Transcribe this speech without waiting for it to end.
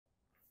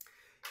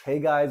Hey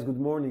guys, good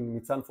morning.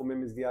 Nitzan from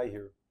MSDI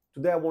here.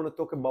 Today I want to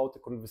talk about a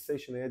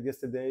conversation I had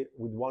yesterday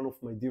with one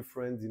of my dear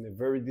friends in a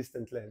very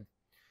distant land.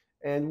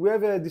 And we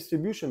have a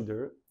distribution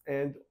there,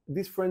 and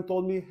this friend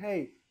told me,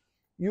 "Hey,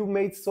 you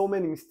made so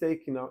many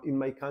mistakes in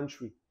my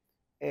country."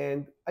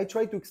 And I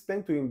tried to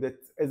explain to him that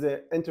as an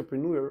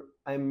entrepreneur,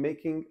 I'm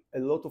making a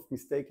lot of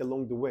mistakes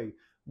along the way.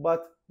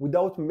 But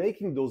without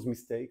making those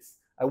mistakes,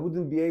 I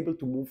wouldn't be able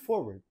to move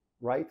forward,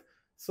 right?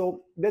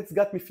 So that's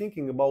got me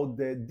thinking about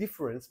the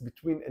difference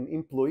between an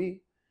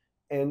employee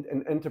and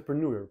an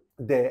entrepreneur.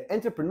 The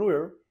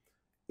entrepreneur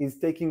is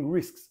taking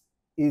risks,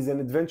 is an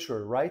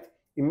adventurer, right?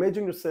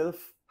 Imagine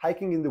yourself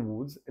hiking in the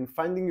woods and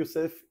finding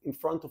yourself in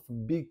front of a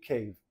big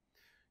cave.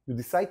 You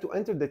decide to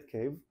enter that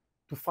cave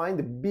to find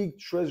a big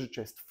treasure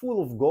chest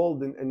full of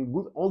gold and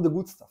good, all the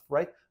good stuff,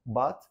 right?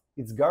 But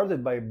it's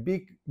guarded by a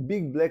big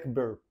black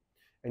bear.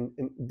 And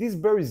this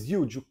bear is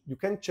huge. You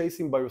can't chase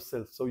him by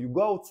yourself. So you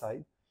go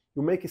outside,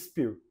 you make a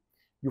spear.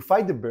 You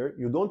fight the bear,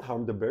 you don't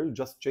harm the bear, you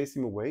just chase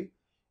him away.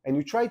 And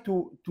you try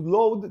to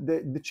load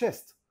the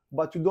chest,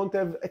 but you don't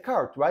have a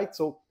cart, right?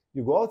 So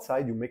you go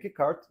outside, you make a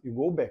cart, you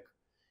go back.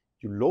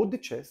 You load the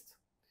chest,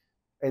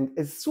 and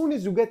as soon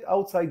as you get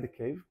outside the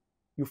cave,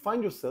 you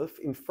find yourself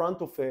in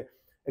front of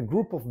a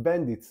group of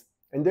bandits,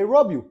 and they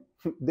rob you.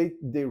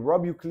 They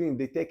rob you clean,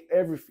 they take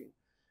everything.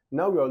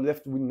 Now you are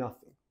left with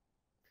nothing.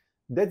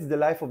 That's the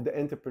life of the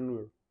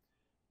entrepreneur.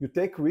 You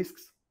take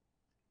risks,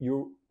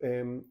 you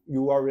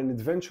are an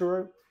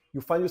adventurer,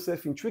 you find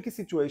yourself in tricky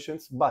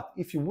situations, but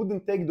if you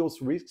wouldn't take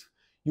those risks,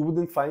 you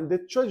wouldn't find the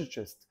treasure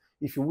chest.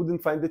 If you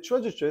wouldn't find the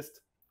treasure chest,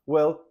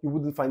 well, you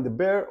wouldn't find the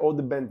bear or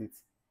the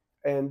bandits.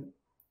 And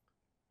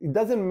it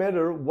doesn't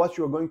matter what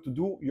you're going to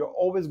do, you're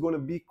always going to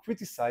be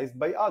criticized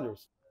by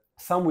others.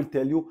 Some will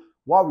tell you,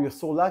 wow, you're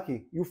so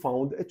lucky, you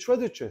found a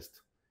treasure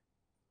chest.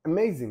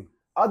 Amazing.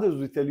 Others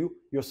will tell you,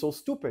 you're so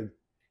stupid.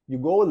 You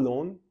go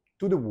alone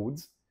to the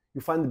woods, you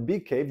find a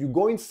big cave, you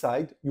go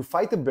inside, you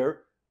fight a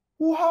bear.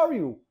 Who are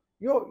you?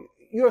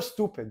 You're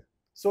stupid.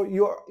 So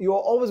you're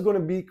always going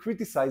to be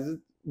criticized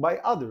by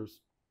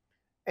others.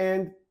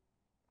 And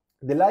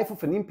the life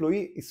of an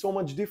employee is so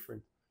much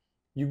different.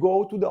 You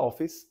go to the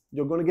office,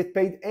 you're going to get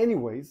paid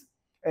anyways,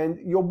 and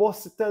your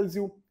boss tells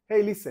you,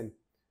 hey, listen,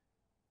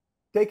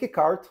 take a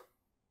cart,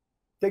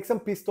 take some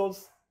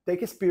pistols,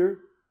 take a spear,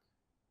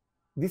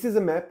 this is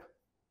a map,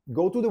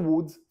 go to the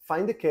woods,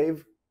 find the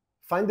cave,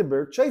 find the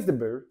bear, chase the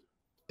bear,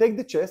 take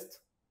the chest,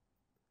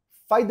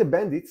 fight the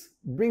bandits,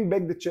 bring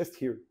back the chest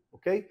here,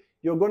 okay?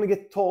 You're going to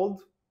get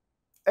told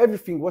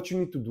everything what you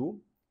need to do,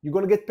 you're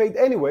going to get paid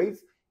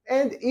anyways,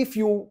 and if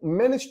you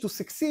manage to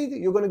succeed,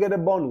 you're going to get a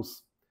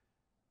bonus.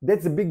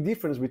 That's the big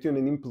difference between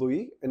an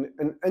employee and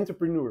an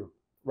entrepreneur,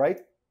 right?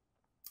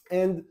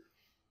 And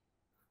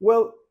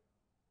well,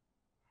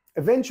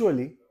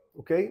 eventually,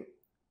 okay,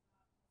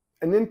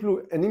 an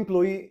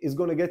employee is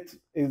going to get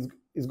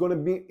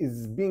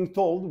is being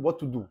told what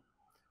to do,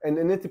 and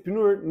an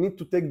entrepreneur need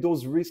to take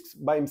those risks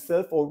by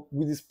himself or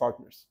with his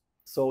partners.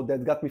 So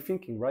that got me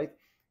thinking, right?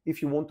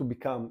 If you want to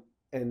become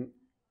an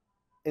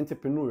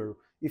entrepreneur,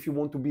 if you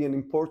want to be an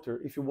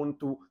importer, if you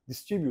want to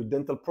distribute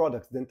dental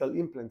products, dental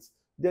implants,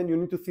 then you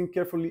need to think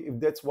carefully if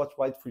that's what's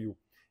right for you.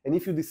 And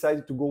if you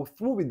decide to go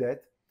through with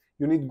that,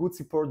 you need good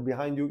support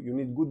behind you, you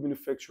need good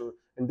manufacturer,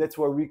 and that's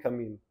where we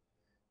come in.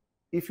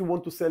 If you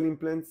want to sell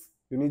implants,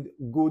 you need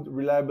good,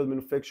 reliable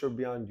manufacturer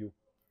behind you.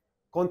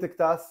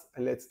 Contact us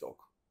and let's talk.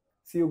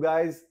 See you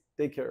guys.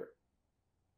 Take care.